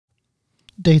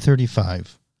Day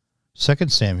 35, 2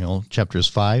 Samuel chapters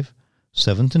 5,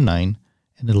 7-9,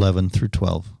 and 11 through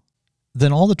 12.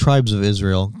 Then all the tribes of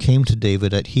Israel came to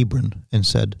David at Hebron and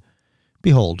said,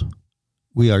 Behold,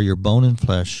 we are your bone and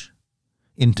flesh.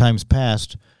 In times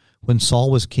past, when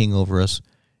Saul was king over us,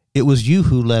 it was you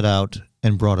who led out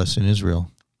and brought us in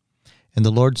Israel. And the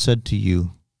Lord said to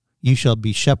you, You shall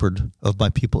be shepherd of my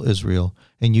people Israel,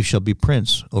 and you shall be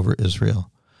prince over Israel.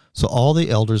 So all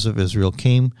the elders of Israel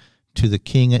came to the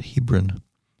king at Hebron,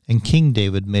 and King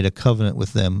David made a covenant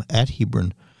with them at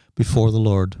Hebron before the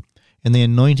Lord, and they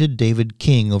anointed David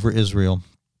king over Israel.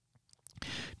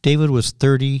 David was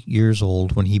 30 years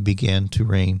old when he began to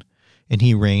reign, and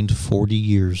he reigned 40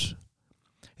 years.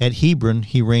 At Hebron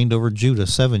he reigned over Judah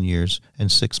 7 years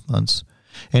and 6 months,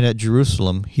 and at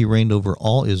Jerusalem he reigned over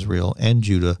all Israel and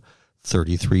Judah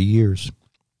 33 years.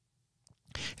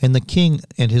 And the king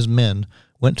and his men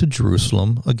went to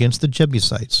Jerusalem against the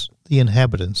Jebusites, the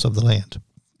inhabitants of the land,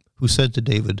 who said to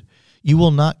David, You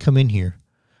will not come in here,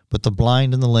 but the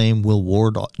blind and the lame will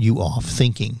ward you off,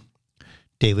 thinking,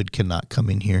 David cannot come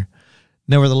in here.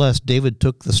 Nevertheless, David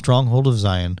took the stronghold of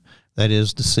Zion, that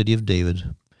is, the city of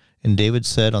David. And David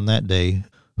said on that day,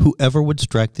 Whoever would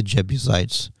strike the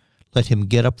Jebusites, let him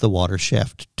get up the water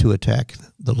shaft to attack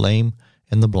the lame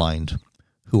and the blind,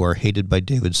 who are hated by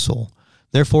David's soul.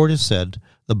 Therefore it is said,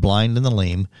 The blind and the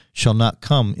lame shall not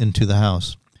come into the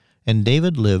house. And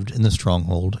David lived in the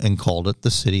stronghold, and called it the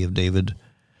city of David.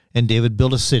 And David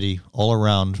built a city all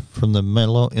around from the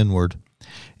Millo inward.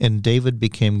 And David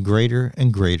became greater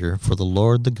and greater, for the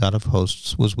Lord, the God of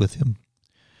hosts, was with him.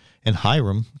 And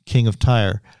Hiram, king of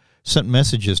Tyre, sent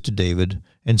messages to David,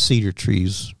 and cedar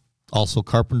trees, also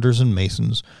carpenters and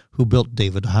masons, who built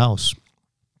David a house.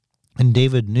 And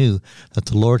David knew that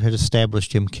the Lord had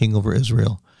established him king over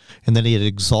Israel, and that he had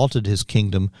exalted his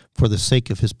kingdom for the sake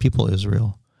of his people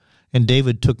Israel. And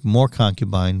David took more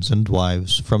concubines and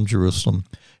wives from Jerusalem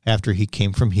after he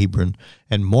came from Hebron,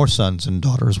 and more sons and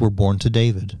daughters were born to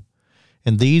David.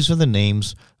 And these are the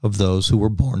names of those who were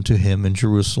born to him in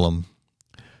Jerusalem: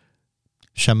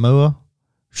 Shammua,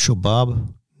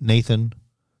 Shobab, Nathan,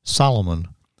 Solomon,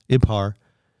 Ibhar,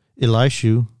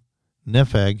 Elishu,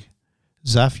 Nepheg,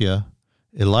 Zaphia,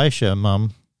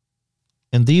 Elishama.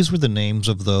 And these were the names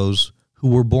of those who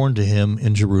were born to him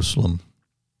in Jerusalem: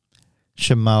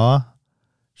 Shammua,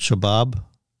 Shobab,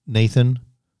 Nathan,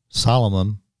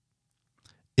 Solomon,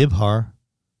 Ibhar,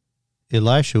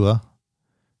 Elishua,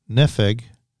 Nepheg,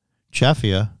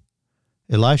 Japhia,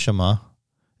 Elishama,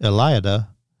 Eliada,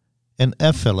 and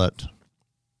Ephelet.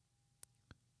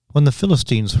 When the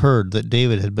Philistines heard that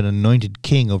David had been anointed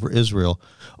king over Israel,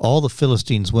 all the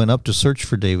Philistines went up to search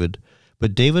for David.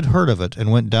 But David heard of it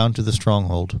and went down to the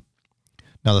stronghold.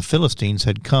 Now the Philistines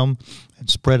had come and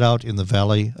spread out in the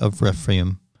valley of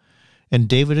Rephaim. And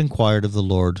David inquired of the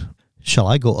Lord, Shall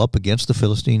I go up against the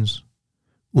Philistines?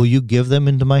 Will you give them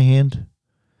into my hand?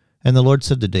 And the Lord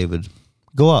said to David,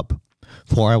 Go up,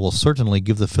 for I will certainly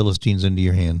give the Philistines into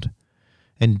your hand.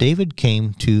 And David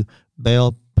came to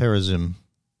Baal-perazim,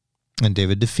 and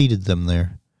David defeated them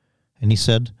there. And he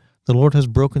said, The Lord has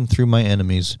broken through my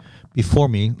enemies before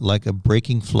me like a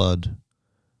breaking flood.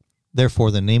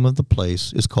 Therefore the name of the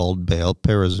place is called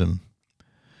Baal-perazim.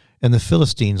 And the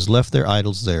Philistines left their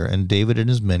idols there, and David and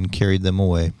his men carried them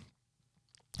away.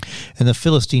 And the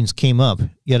Philistines came up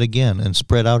yet again and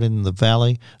spread out in the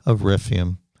valley of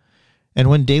Rephaim. And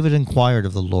when David inquired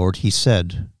of the Lord, he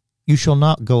said, You shall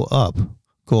not go up,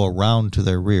 go around to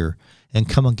their rear, and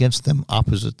come against them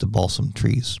opposite the balsam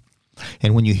trees.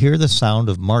 And when you hear the sound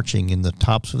of marching in the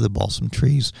tops of the balsam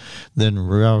trees, then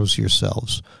rouse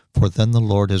yourselves, for then the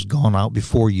Lord has gone out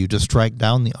before you to strike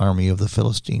down the army of the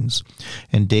Philistines.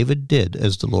 And David did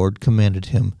as the Lord commanded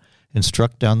him, and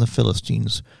struck down the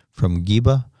Philistines from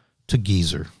Geba to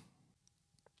Gezer.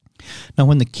 Now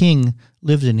when the king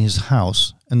lived in his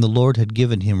house, and the Lord had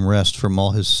given him rest from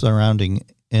all his surrounding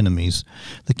enemies,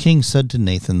 the king said to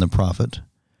Nathan the prophet,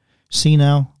 See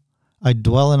now, I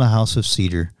dwell in a house of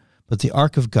cedar, but the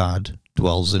ark of God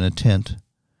dwells in a tent.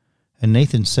 And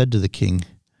Nathan said to the king,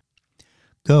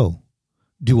 Go,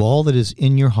 do all that is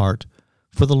in your heart,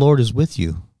 for the Lord is with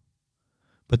you.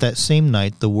 But that same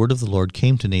night the word of the Lord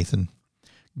came to Nathan,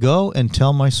 Go and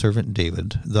tell my servant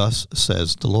David, Thus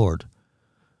says the Lord,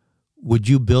 Would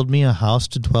you build me a house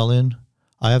to dwell in?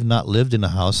 I have not lived in a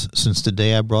house since the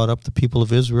day I brought up the people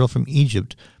of Israel from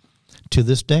Egypt to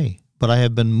this day, but I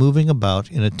have been moving about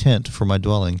in a tent for my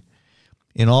dwelling.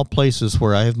 In all places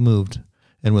where I have moved,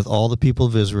 and with all the people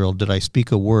of Israel, did I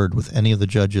speak a word with any of the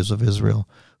judges of Israel,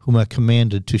 whom I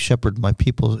commanded to shepherd my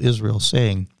people Israel,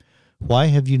 saying, Why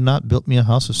have you not built me a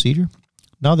house of cedar?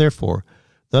 Now therefore,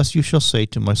 Thus you shall say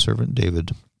to my servant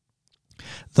David,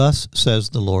 Thus says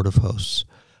the Lord of hosts,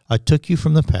 I took you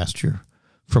from the pasture,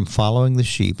 from following the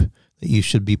sheep, that you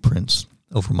should be prince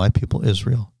over my people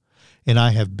Israel. And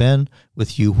I have been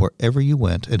with you wherever you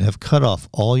went, and have cut off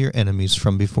all your enemies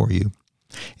from before you.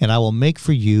 And I will make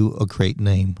for you a great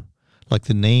name, like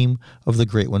the name of the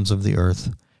great ones of the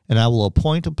earth. And I will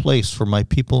appoint a place for my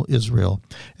people Israel,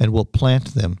 and will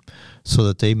plant them, so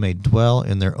that they may dwell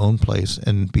in their own place,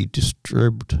 and be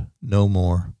disturbed no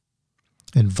more.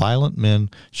 And violent men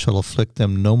shall afflict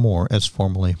them no more as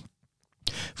formerly,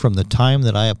 from the time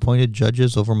that I appointed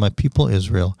judges over my people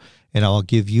Israel, and I will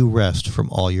give you rest from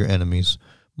all your enemies.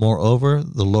 Moreover,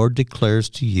 the Lord declares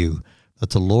to you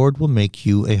that the Lord will make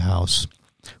you a house.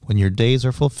 When your days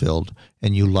are fulfilled,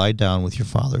 and you lie down with your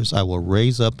fathers, I will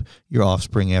raise up your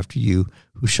offspring after you,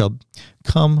 who shall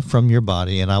come from your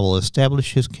body, and I will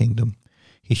establish his kingdom.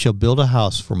 He shall build a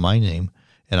house for my name,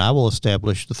 and I will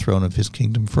establish the throne of his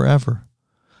kingdom forever.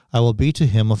 I will be to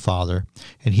him a father,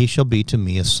 and he shall be to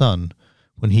me a son.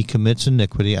 When he commits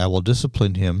iniquity, I will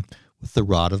discipline him with the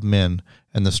rod of men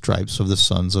and the stripes of the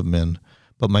sons of men.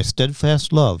 But my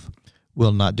steadfast love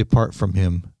will not depart from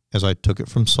him, as I took it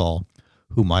from Saul,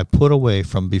 whom I put away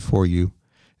from before you.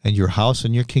 And your house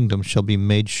and your kingdom shall be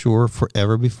made sure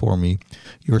forever before me.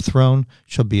 Your throne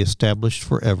shall be established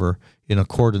forever, in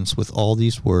accordance with all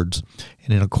these words,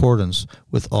 and in accordance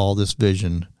with all this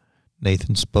vision.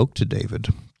 Nathan spoke to David.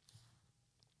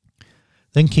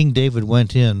 Then King David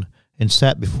went in and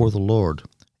sat before the Lord,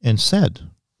 and said,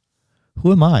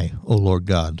 Who am I, O Lord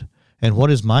God, and what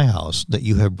is my house that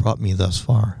you have brought me thus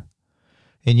far?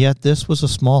 And yet this was a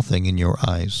small thing in your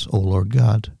eyes, O Lord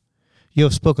God. You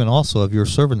have spoken also of your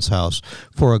servant's house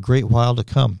for a great while to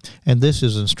come, and this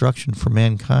is instruction for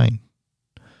mankind.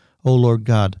 O Lord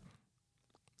God,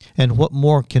 and what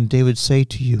more can David say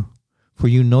to you? For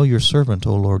you know your servant,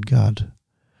 O Lord God.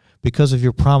 Because of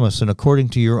your promise and according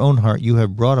to your own heart, you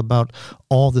have brought about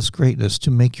all this greatness to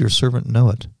make your servant know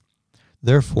it.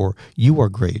 Therefore you are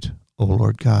great, O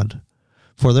Lord God.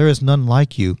 For there is none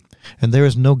like you, and there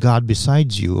is no God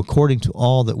besides you, according to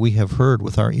all that we have heard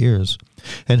with our ears.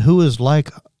 And who is like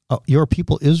your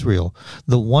people Israel,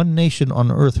 the one nation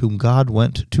on earth whom God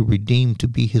went to redeem to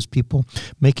be his people,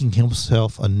 making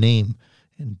himself a name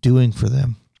and doing for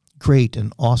them great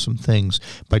and awesome things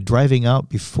by driving out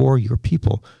before your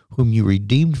people, whom you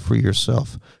redeemed for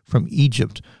yourself from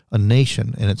Egypt, a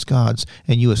nation and its gods,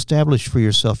 and you established for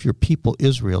yourself your people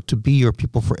Israel to be your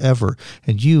people forever,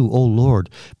 and you, O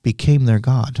Lord, became their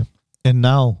God. And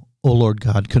now, O Lord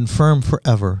God, confirm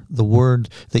forever the word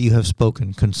that you have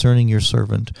spoken concerning your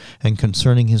servant and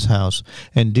concerning his house,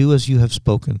 and do as you have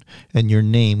spoken, and your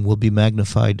name will be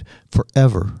magnified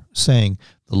forever, saying,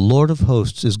 The Lord of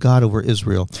hosts is God over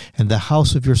Israel, and the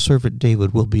house of your servant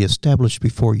David will be established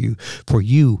before you. For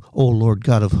you, O Lord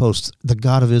God of hosts, the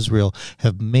God of Israel,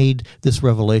 have made this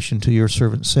revelation to your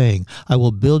servant, saying, I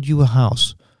will build you a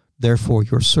house. Therefore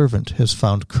your servant has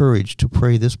found courage to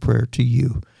pray this prayer to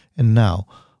you. And now,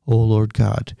 O Lord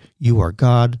God, you are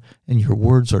God, and your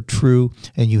words are true,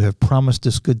 and you have promised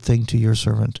this good thing to your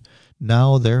servant.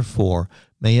 Now, therefore,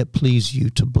 may it please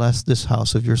you to bless this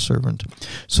house of your servant,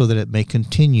 so that it may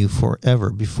continue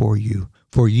forever before you.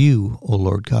 For you, O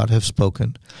Lord God, have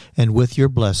spoken, and with your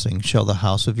blessing shall the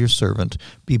house of your servant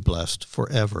be blessed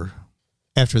forever.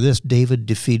 After this, David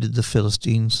defeated the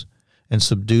Philistines and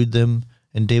subdued them,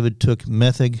 and David took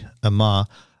Metheg-Ammah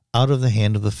out of the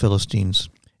hand of the Philistines.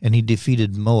 And he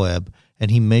defeated Moab, and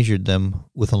he measured them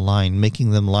with a line, making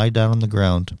them lie down on the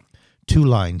ground. 2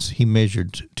 lines he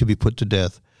measured to be put to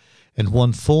death, and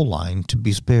 1 full line to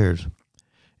be spared.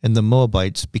 And the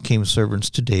Moabites became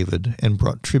servants to David, and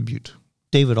brought tribute.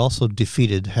 David also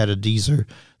defeated Hadadezer,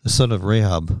 the son of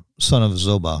Rahab, son of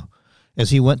Zobah, as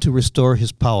he went to restore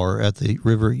his power at the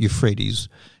river Euphrates.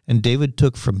 And David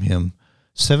took from him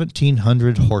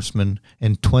 1,700 horsemen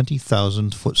and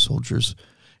 20,000 foot soldiers.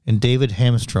 And David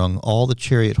hamstrung all the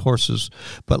chariot horses,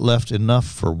 but left enough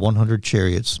for 100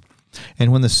 chariots.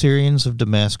 And when the Syrians of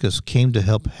Damascus came to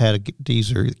help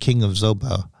Hadadezer, king of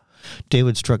Zobah,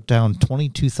 David struck down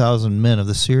 22,000 men of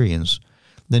the Syrians.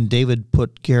 Then David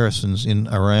put garrisons in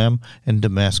Aram and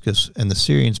Damascus, and the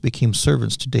Syrians became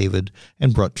servants to David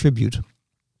and brought tribute.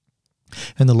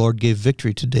 And the Lord gave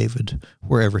victory to David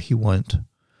wherever he went.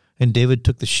 And David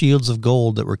took the shields of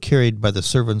gold that were carried by the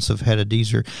servants of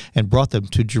Hadadezer and brought them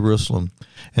to Jerusalem.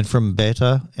 And from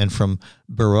Beta and from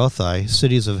Berothai,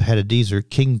 cities of Hadadezer,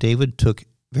 King David took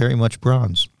very much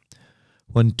bronze.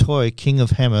 When Toi, king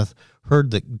of Hamath, heard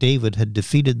that David had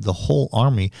defeated the whole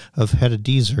army of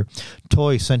Hadadezer,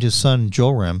 Toi sent his son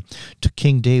Joram to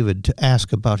King David to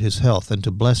ask about his health and to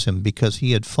bless him, because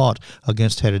he had fought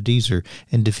against Hadadezer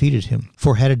and defeated him.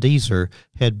 For Hadadezer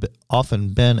had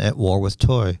often been at war with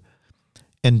Toi.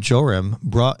 And Joram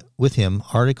brought with him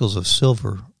articles of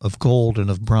silver, of gold, and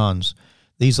of bronze.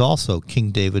 These also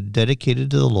King David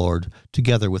dedicated to the Lord,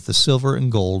 together with the silver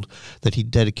and gold that he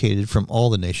dedicated from all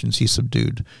the nations he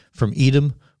subdued, from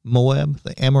Edom, Moab,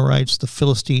 the Amorites, the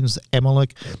Philistines, the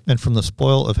Amalek, and from the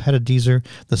spoil of Hadadezer,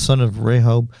 the son of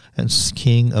Rehob, and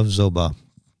king of Zobah.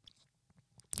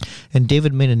 And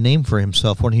David made a name for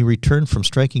himself when he returned from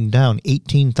striking down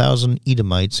 18,000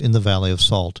 Edomites in the Valley of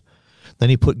Salt. Then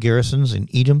he put garrisons in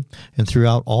Edom, and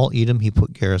throughout all Edom he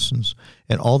put garrisons.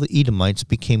 And all the Edomites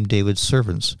became David's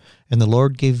servants, and the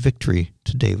Lord gave victory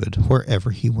to David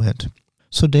wherever he went.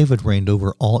 So David reigned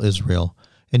over all Israel,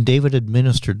 and David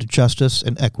administered justice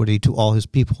and equity to all his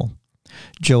people.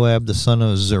 Joab the son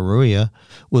of Zeruiah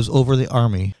was over the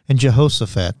army, and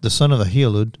Jehoshaphat the son of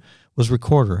Ahilud was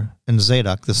recorder, and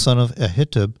Zadok the son of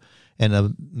Ahitub and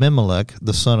Abimelech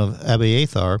the son of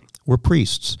Abiathar were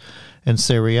priests, and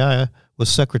Sariah was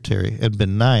secretary, and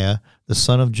Benaiah the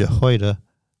son of Jehoiada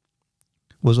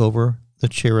was over the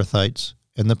Cherethites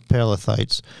and the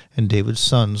Pelethites, and David's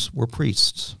sons were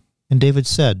priests. And David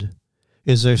said,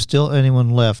 "Is there still anyone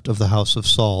left of the house of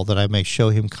Saul, that I may show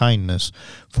him kindness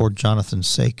for Jonathan's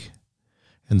sake?"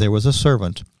 And there was a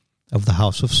servant of the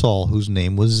house of Saul, whose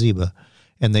name was Ziba,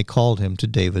 and they called him to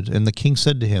David. And the king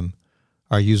said to him,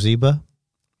 "Are you Ziba?"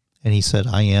 And he said,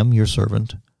 "I am your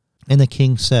servant." And the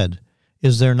king said,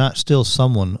 "Is there not still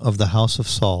someone of the house of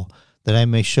Saul, that I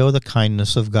may show the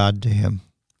kindness of God to him?"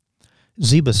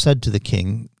 Ziba said to the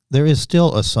king, "There is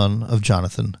still a son of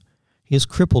Jonathan. He is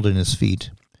crippled in his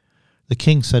feet." The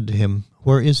king said to him,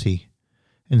 "Where is he?"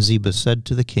 And Ziba said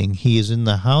to the king, "He is in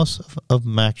the house of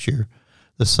Machir,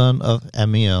 the son of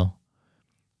Ammiel,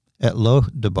 at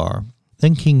Lodebar."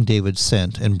 Then King David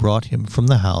sent and brought him from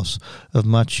the house of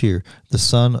Machir, the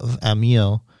son of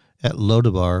Ammiel, at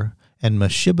Lodebar, and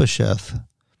Mephibosheth,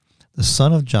 the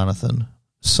son of Jonathan,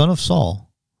 son of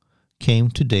Saul, came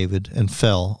to David and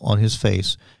fell on his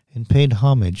face and paid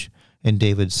homage. And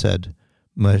David said,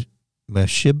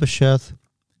 "Mephibosheth?"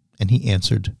 And he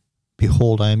answered,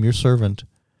 "Behold, I am your servant."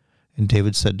 And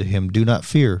David said to him, "Do not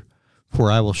fear,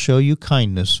 for I will show you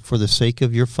kindness for the sake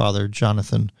of your father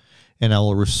Jonathan, and I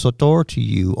will restore to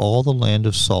you all the land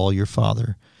of Saul your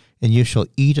father, and you shall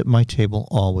eat at my table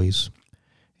always."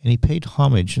 And he paid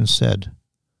homage and said,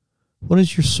 "What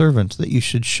is your servant, that you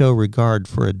should show regard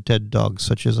for a dead dog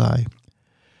such as I?"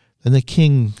 Then the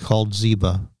king called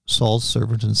Ziba, Saul's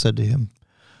servant, and said to him,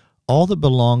 "All that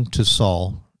belonged to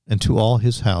Saul and to all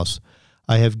his house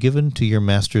I have given to your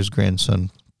master's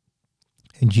grandson,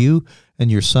 and you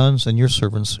and your sons and your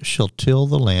servants shall till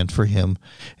the land for him,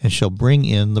 and shall bring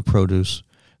in the produce,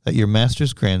 that your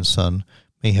master's grandson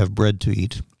may have bread to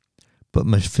eat. But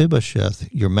Mephibosheth,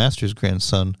 your master's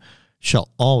grandson, shall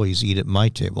always eat at my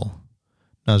table."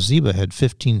 Now Ziba had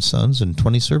 15 sons and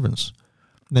 20 servants.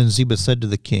 Then Ziba said to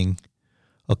the king,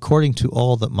 "According to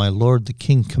all that my lord the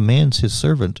king commands his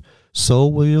servant, so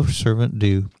will your servant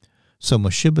do." So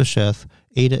Mephibosheth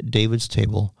ate at David's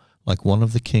table like one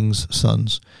of the king's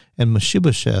sons. And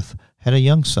Mephibosheth had a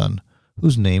young son,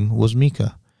 whose name was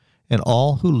Micah. And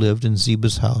all who lived in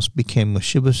Ziba's house became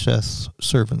Mephibosheth's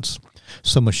servants.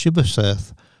 So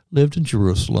Mephibosheth lived in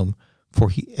Jerusalem, for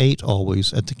he ate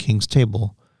always at the king's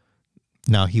table.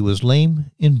 Now he was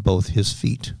lame in both his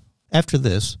feet. After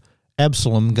this,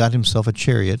 Absalom got himself a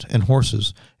chariot and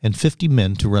horses, and 50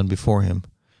 men to run before him.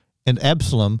 And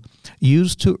Absalom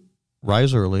used to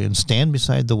rise early and stand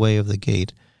beside the way of the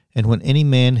gate. And when any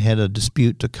man had a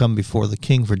dispute to come before the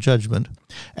king for judgment,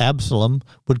 Absalom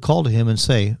would call to him and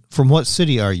say, "From what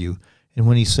city are you?" And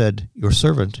when he said, "Your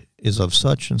servant is of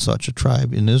such and such a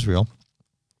tribe in Israel,"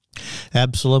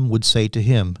 Absalom would say to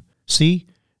him, "See,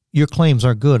 your claims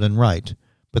are good and right,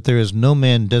 but there is no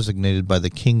man designated by the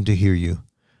king to hear you."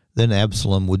 Then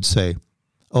Absalom would say,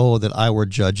 "Oh, that I were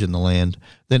judge in the land!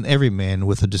 Then every man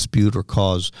with a dispute or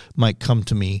cause might come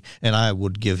to me, and I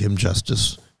would give him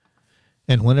justice."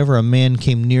 And whenever a man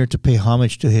came near to pay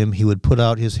homage to him, he would put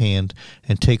out his hand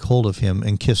and take hold of him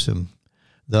and kiss him.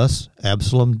 Thus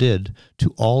Absalom did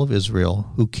to all of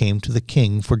Israel who came to the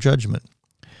king for judgment.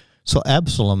 So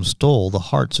Absalom stole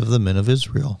the hearts of the men of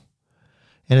Israel.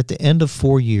 And at the end of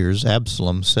 4 years,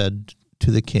 Absalom said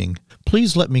to the king,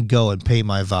 "Please let me go and pay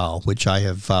my vow, which I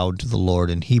have vowed to the Lord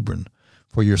in Hebron.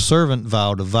 For your servant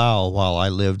vowed a vow while I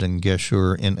lived in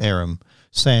Geshur in Aram,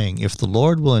 saying, "If the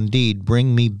Lord will indeed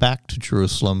bring me back to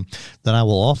Jerusalem, then I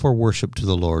will offer worship to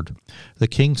the Lord." The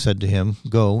king said to him,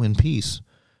 "Go in peace."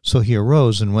 So he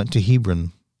arose and went to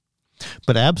Hebron.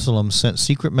 But Absalom sent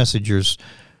secret messengers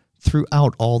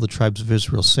throughout all the tribes of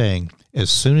Israel, saying, "As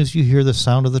soon as you hear the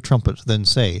sound of the trumpet, then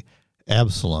say,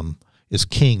 'Absalom is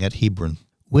king at Hebron.'"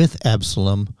 With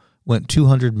Absalom went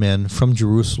 200 men from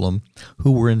Jerusalem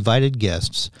who were invited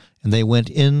guests, and they went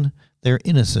in their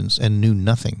innocence and knew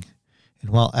nothing. And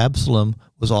while Absalom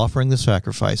was offering the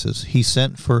sacrifices, he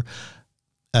sent for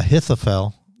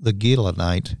Ahithophel the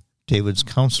Gilonite, David's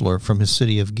counselor from his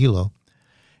city of Gilo.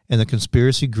 And the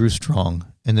conspiracy grew strong,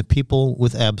 and the people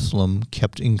with Absalom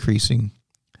kept increasing.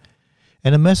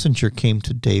 And a messenger came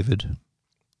to David,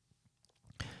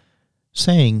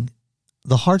 saying,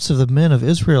 "The hearts of the men of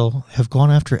Israel have gone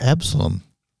after Absalom."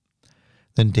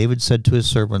 Then David said to his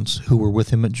servants who were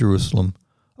with him at Jerusalem,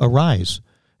 "Arise,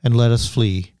 and let us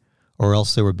flee, or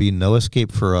else there will be no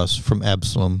escape for us from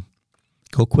Absalom.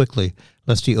 Go quickly,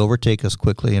 lest he overtake us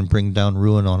quickly and bring down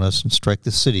ruin on us and strike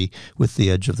the city with the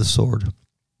edge of the sword."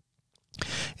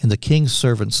 And the king's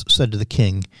servants said to the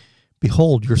king,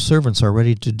 "Behold, your servants are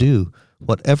ready to do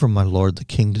whatever my lord the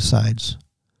king decides."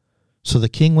 So the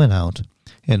king went out,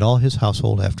 and all his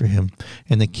household after him,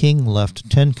 and the king left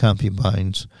 10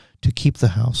 concubines to keep the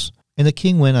house. And the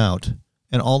king went out,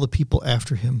 and all the people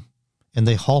after him, and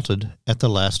they halted at the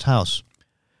last house.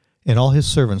 And all his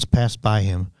servants passed by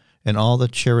him, and all the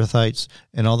Cherethites,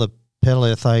 and all the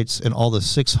Pelethites, and all the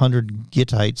 600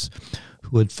 Gittites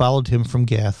who had followed him from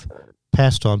Gath,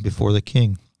 passed on before the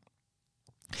king.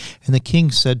 And the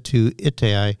king said to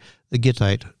Ittai the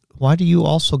Gittite, "Why do you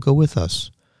also go with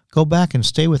us? Go back and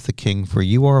stay with the king, for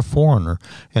you are a foreigner,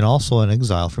 and also an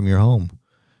exile from your home.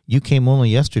 You came only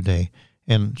yesterday,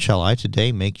 and shall I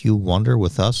today make you wander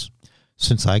with us?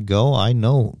 Since I go, I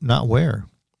know not where.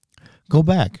 Go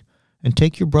back, and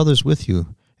take your brothers with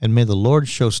you, and may the Lord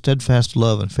show steadfast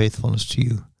love and faithfulness to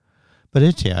you." But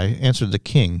Ittai answered the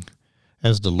king,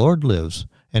 "As the Lord lives,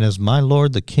 and as my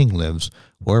lord the king lives,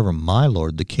 wherever my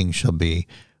lord the king shall be,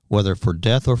 whether for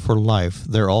death or for life,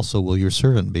 there also will your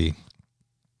servant be."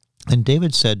 And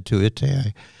David said to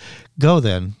Ittai, "Go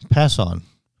then, pass on."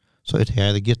 So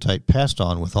Ittai the Gittite passed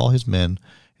on with all his men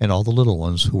and all the little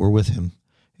ones who were with him.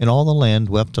 And all the land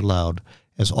wept aloud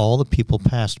as all the people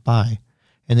passed by.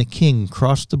 And the king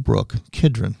crossed the brook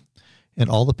Kidron, and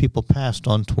all the people passed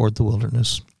on toward the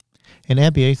wilderness. And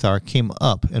Abiathar came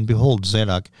up, and behold,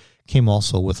 Zadok came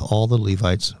also with all the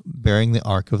Levites, bearing the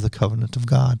ark of the covenant of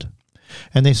God.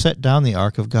 And they set down the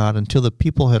ark of God until the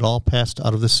people had all passed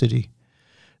out of the city.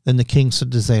 Then the king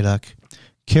said to Zadok,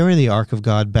 "Carry the ark of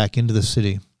God back into the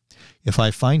city. If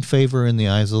I find favor in the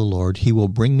eyes of the Lord, he will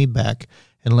bring me back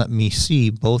and let me see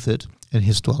both it and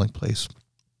his dwelling place.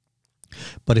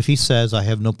 But if he says, 'I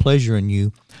have no pleasure in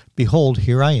you,' behold,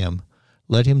 here I am.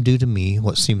 Let him do to me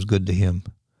what seems good to him."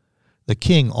 The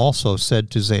king also said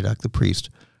to Zadok the priest,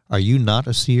 "Are you not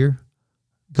a seer?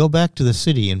 Go back to the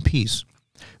city in peace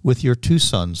with your 2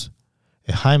 sons,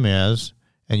 Ahimaaz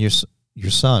and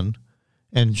your son,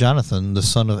 and Jonathan the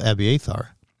son of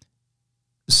Abiathar.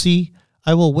 See,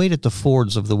 I will wait at the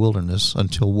fords of the wilderness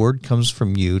until word comes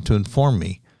from you to inform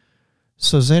me."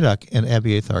 So Zadok and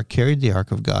Abiathar carried the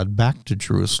ark of God back to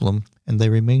Jerusalem, and they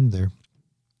remained there.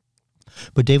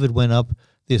 But David went up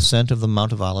the ascent of the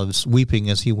Mount of Olives, weeping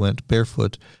as he went,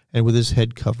 barefoot and with his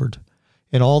head covered.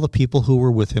 And all the people who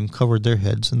were with him covered their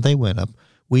heads, and they went up,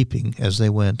 weeping as they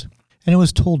went. And it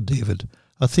was told David,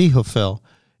 "Ahithophel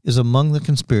is among the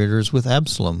conspirators with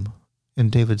Absalom."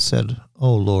 And David said,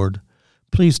 "O Lord,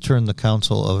 please turn the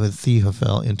counsel of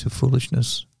Ahithophel into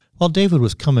foolishness." While David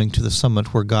was coming to the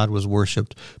summit where God was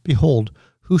worshipped, behold,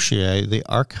 Hushai the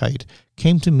Archite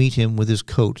came to meet him with his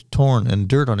coat torn and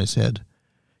dirt on his head.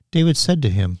 David said to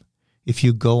him, "If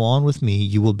you go on with me,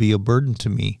 you will be a burden to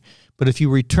me. But if you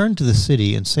return to the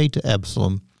city and say to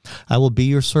Absalom, 'I will be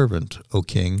your servant, O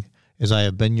king, as I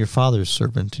have been your father's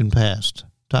servant in past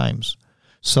times,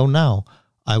 so now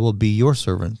I will be your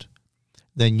servant,'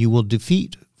 then you will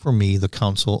defeat for me the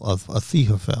counsel of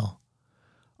Ahithophel.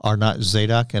 Are not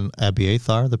Zadok and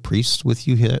Abiathar the priests with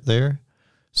you there?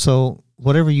 So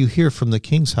whatever you hear from the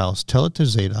king's house, tell it to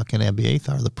Zadok and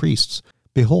Abiathar the priests.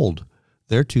 Behold,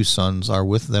 their 2 sons are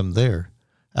with them there,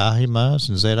 Ahimaaz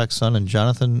and Zadok's son, and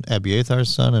Jonathan, Abiathar's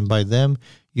son, and by them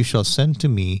you shall send to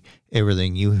me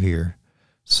everything you hear."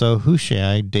 So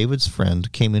Hushai, David's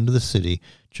friend, came into the city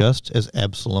just as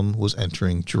Absalom was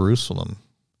entering Jerusalem.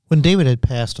 When David had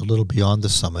passed a little beyond the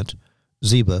summit,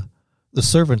 Ziba, the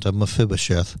servant of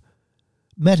Mephibosheth,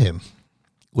 met him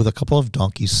with a couple of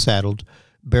donkeys saddled,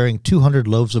 bearing 200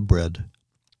 loaves of bread.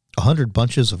 100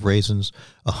 bunches of raisins,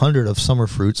 100 of summer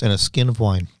fruits, and a skin of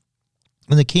wine.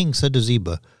 And the king said to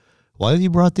Ziba, "Why have you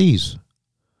brought these?"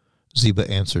 Ziba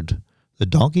answered, "The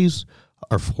donkeys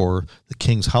are for the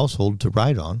king's household to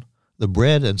ride on, the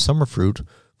bread and summer fruit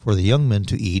for the young men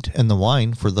to eat, and the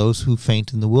wine for those who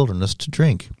faint in the wilderness to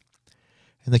drink."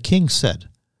 And the king said,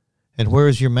 "And where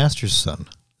is your master's son?"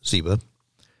 Ziba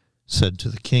said to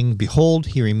the king, "Behold,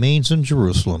 he remains in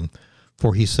Jerusalem,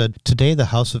 for he said, 'Today the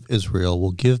house of Israel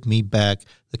will give me back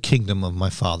the kingdom of my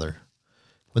father.'"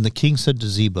 When the king said to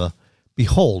Ziba,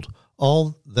 "Behold,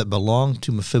 all that belonged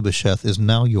to Mephibosheth is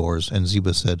now yours," and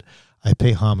Ziba said, "I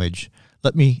pay homage.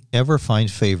 Let me ever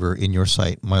find favor in your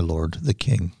sight, my lord the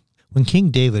king." When King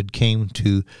David came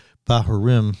to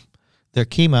Bahurim, there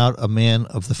came out a man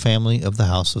of the family of the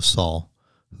house of Saul,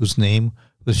 whose name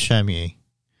was Shimei,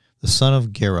 the son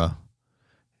of Gera.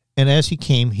 And as he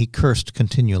came, he cursed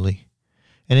continually.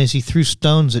 And as he threw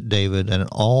stones at David and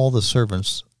all the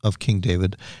servants of King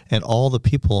David, and all the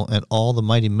people and all the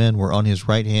mighty men were on his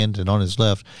right hand and on his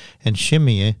left, and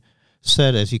Shimei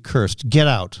said as he cursed, "Get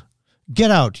out!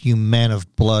 Get out, you man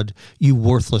of blood, you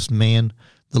worthless man!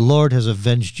 The Lord has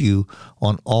avenged you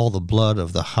on all the blood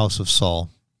of the house of Saul,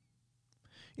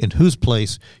 in whose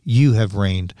place you have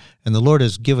reigned, and the Lord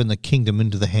has given the kingdom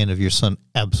into the hand of your son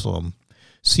Absalom.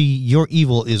 See, your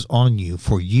evil is on you,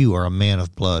 for you are a man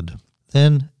of blood."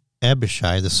 Then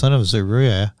Abishai, the son of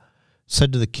Zeruiah,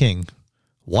 said to the king,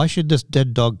 "Why should this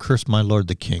dead dog curse my lord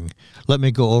the king? Let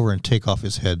me go over and take off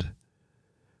his head."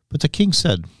 But the king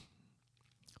said,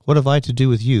 "What have I to do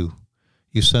with you,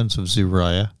 you sons of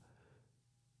Zeruiah?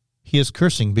 He is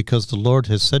cursing because the Lord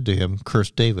has said to him,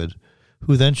 'Curse David.'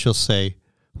 Who then shall say,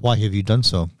 'Why have you done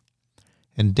so?'"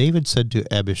 And David said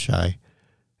to Abishai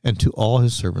and to all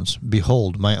his servants,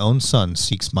 "Behold, my own son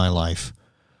seeks my life.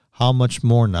 How much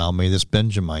more now may this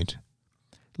Benjamite?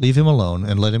 Leave him alone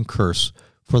and let him curse,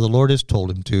 for the Lord has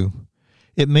told him to.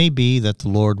 It may be that the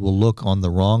Lord will look on the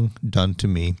wrong done to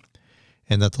me,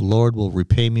 and that the Lord will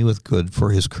repay me with good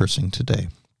for his cursing today."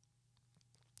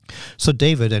 So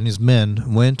David and his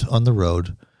men went on the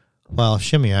road, while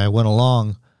Shimei went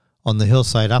along on the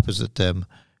hillside opposite them,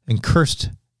 and cursed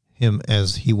him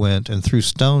as he went, and threw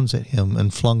stones at him,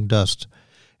 and flung dust.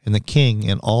 And the king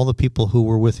and all the people who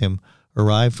were with him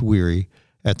arrived weary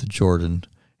at the Jordan,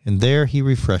 and there he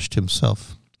refreshed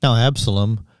himself. Now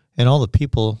Absalom and all the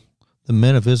people, the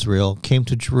men of Israel, came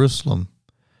to Jerusalem,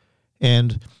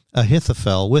 and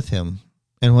Ahithophel with him.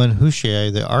 And when Hushai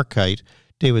the Archite,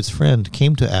 David's friend,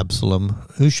 came to Absalom,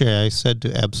 Hushai said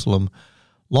to Absalom,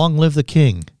 "Long live the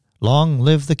king! Long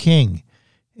live the king!"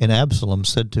 And Absalom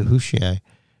said to Hushai,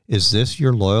 "Is this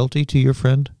your loyalty to your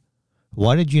friend?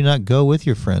 Why did you not go with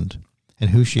your friend?"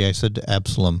 And Hushai said to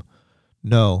Absalom,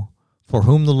 "No, for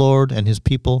whom the Lord and his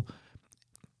people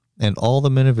and all the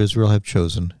men of Israel have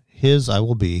chosen, his I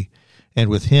will be, and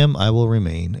with him I will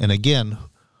remain. And again,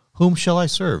 whom shall I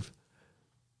serve?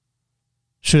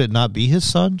 Should it not be his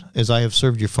son? As I have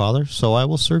served your father, so I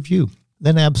will serve you."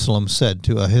 Then Absalom said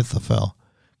to Ahithophel,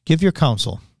 "Give your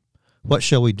counsel. What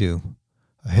shall we do?"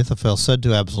 Ahithophel said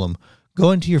to Absalom,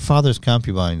 "Go into your father's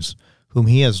concubines, whom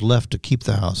he has left to keep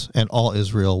the house, and all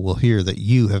Israel will hear that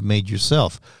you have made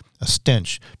yourself a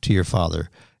stench to your father,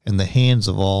 and the hands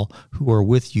of all who are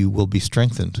with you will be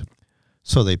strengthened."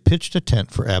 So they pitched a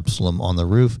tent for Absalom on the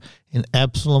roof, and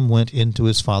Absalom went into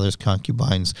his father's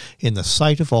concubines in the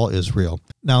sight of all Israel.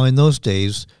 Now in those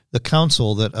days the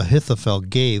counsel that Ahithophel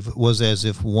gave was as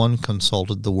if one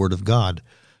consulted the word of God.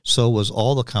 So was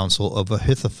all the counsel of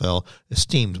Ahithophel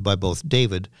esteemed by both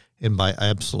David and by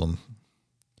Absalom.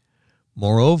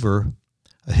 Moreover,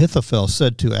 Ahithophel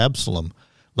said to Absalom,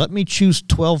 "Let me choose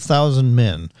 12,000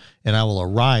 men, and I will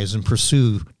arise and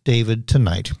pursue David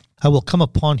tonight. I will come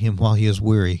upon him while he is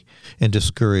weary and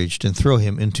discouraged, and throw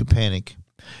him into panic,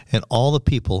 and all the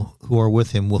people who are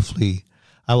with him will flee.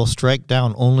 I will strike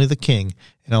down only the king,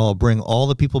 and I will bring all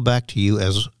the people back to you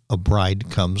as a bride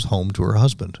comes home to her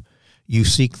husband. You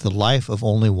seek the life of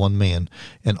only one man,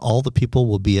 and all the people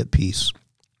will be at peace."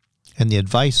 And the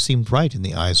advice seemed right in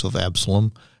the eyes of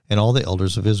Absalom and all the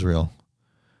elders of Israel.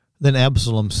 Then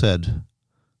Absalom said,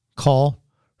 "Call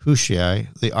Hushai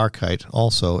the Archite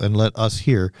also, and let us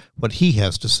hear what he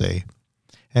has to say."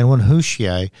 And when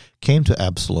Hushai came to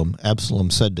Absalom, Absalom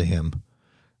said to him,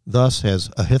 "Thus has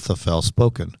Ahithophel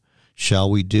spoken. Shall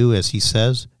we do as he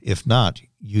says? If not,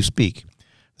 you speak."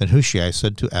 Then Hushai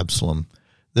said to Absalom,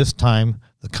 "This time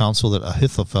the counsel that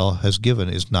Ahithophel has given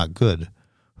is not good."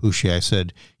 Hushai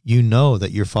said, "You know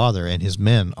that your father and his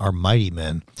men are mighty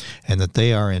men, and that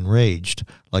they are enraged,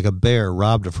 like a bear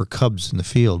robbed of her cubs in the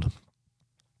field.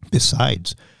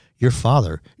 Besides, your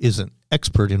father is an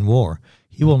expert in war.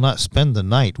 He He will not spend the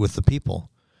night with the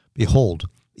people. Behold,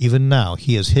 even now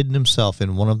he has hidden himself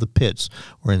in one of the pits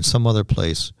or in some other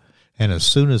place. And as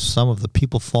soon as some of the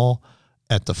people fall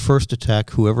at the first attack,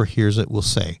 whoever hears it will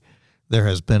say, there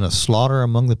has been a slaughter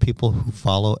among the people who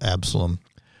follow Absalom.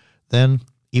 Then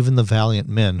even the valiant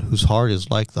men, whose heart is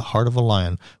like the heart of a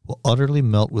lion, will utterly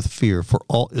melt with fear, for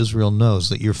all Israel knows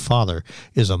that your father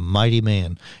is a mighty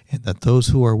man, and that those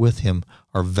who are with him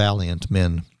are valiant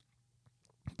men.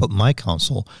 But my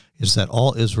counsel is that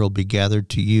all Israel be gathered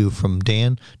to you from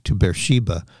Dan to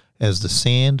Beersheba, as the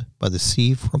sand by the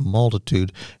sea from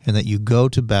multitude, and that you go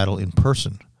to battle in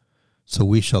person. So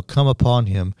we shall come upon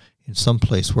him in some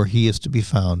place where he is to be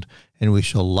found, and we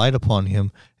shall light upon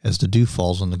him as the dew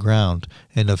falls on the ground,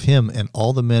 and of him and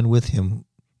all the men with him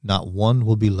not one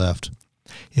will be left.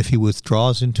 If he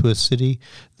withdraws into a city,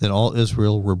 then all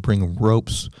Israel will bring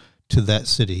ropes to that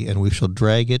city, and we shall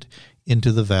drag it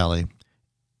into the valley,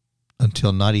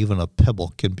 until not even a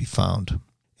pebble can be found.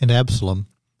 And Absalom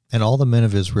and all the men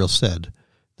of Israel said,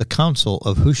 the counsel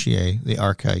of Hushai the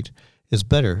Archite is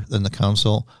better than the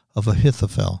counsel of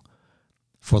Ahithophel.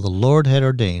 For the Lord had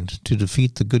ordained to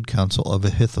defeat the good counsel of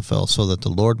Ahithophel, so that the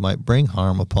Lord might bring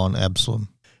harm upon Absalom.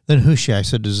 Then Hushai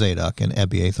said to Zadok and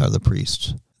Abiathar the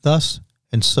priests, thus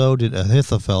and so did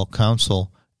Ahithophel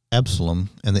counsel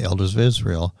Absalom and the elders of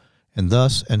Israel, and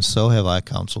thus and so have I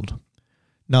counseled.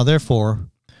 Now therefore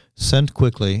send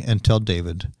quickly and tell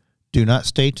David, do not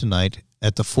stay tonight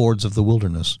at the fords of the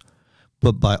wilderness,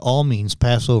 but by all means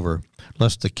pass over,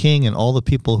 lest the king and all the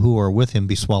people who are with him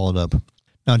be swallowed up.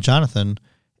 Now Jonathan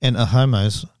and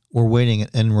Ahimaaz were waiting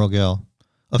at En-Rogel.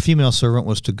 A female servant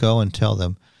was to go and tell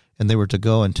them, and they were to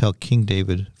go and tell King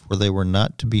David, for they were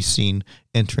not to be seen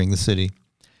entering the city.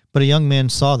 But a young man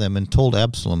saw them and told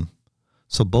Absalom.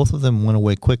 So both of them went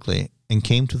away quickly and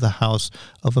came to the house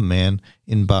of a man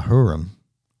in Bahurim,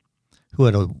 who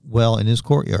had a well in his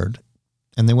courtyard,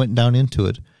 and they went down into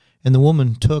it. And the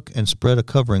woman took and spread a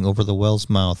covering over the well's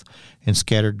mouth and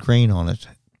scattered grain on it,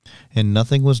 and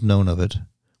nothing was known of it.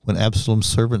 When Absalom's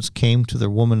servants came to the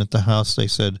woman at the house, they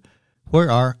said, where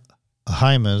are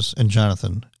Ahimaaz and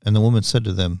Jonathan? And the woman said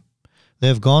to them, they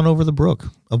have gone over the brook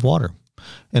of water.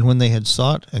 And when they had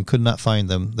sought and could not find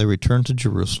them, they returned to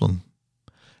Jerusalem.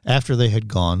 After they had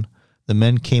gone, the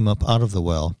men came up out of the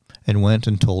well and went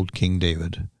and told King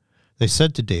David. They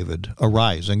said to David,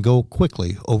 arise and go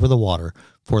quickly over the water,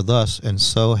 for thus and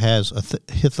so has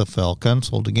Ahithophel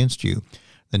counseled against you.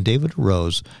 Then David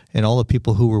arose, and all the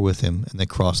people who were with him, and they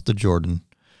crossed the Jordan.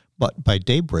 But by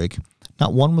daybreak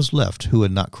not one was left who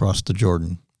had not crossed the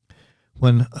Jordan.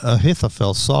 When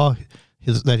Ahithophel saw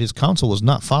that his counsel was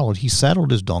not followed, he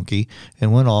saddled his donkey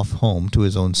and went off home to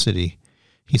his own city.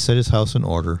 He set his house in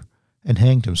order and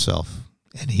hanged himself,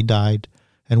 and he died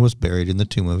and was buried in the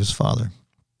tomb of his father.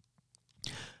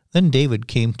 Then David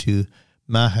came to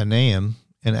Mahanaim,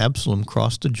 and Absalom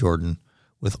crossed the Jordan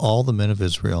with all the men of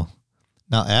Israel.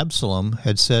 Now Absalom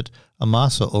had set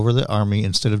Amasa over the army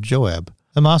instead of Joab.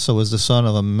 Amasa was the son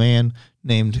of a man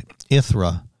named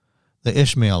Ithra, the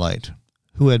Ishmaelite,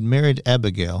 who had married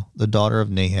Abigail, the daughter of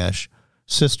Nahash,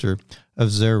 sister of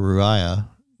Zeruiah,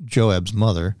 Joab's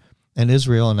mother, and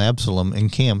Israel and Absalom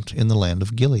encamped in the land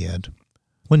of Gilead.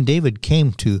 When David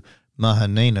came to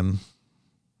Mahanaim,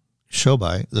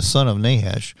 Shobai, the son of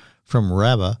Nahash, from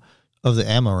Rabbah of the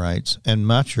Amorites, and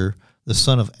Machir, the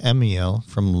son of Amiel,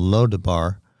 from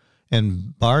Lodebar,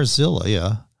 and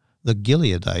Barzillai, the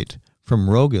Gileadite, from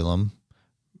Rogelim,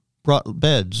 brought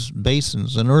beds,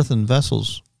 basins, and earthen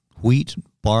vessels, wheat,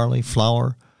 barley,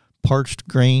 flour, parched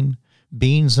grain,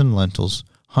 beans and lentils,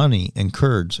 honey and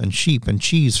curds, and sheep and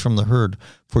cheese from the herd,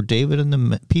 for David and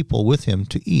the people with him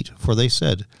to eat. For they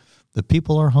said, the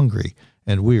people are hungry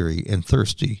and weary and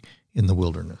thirsty in the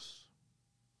wilderness.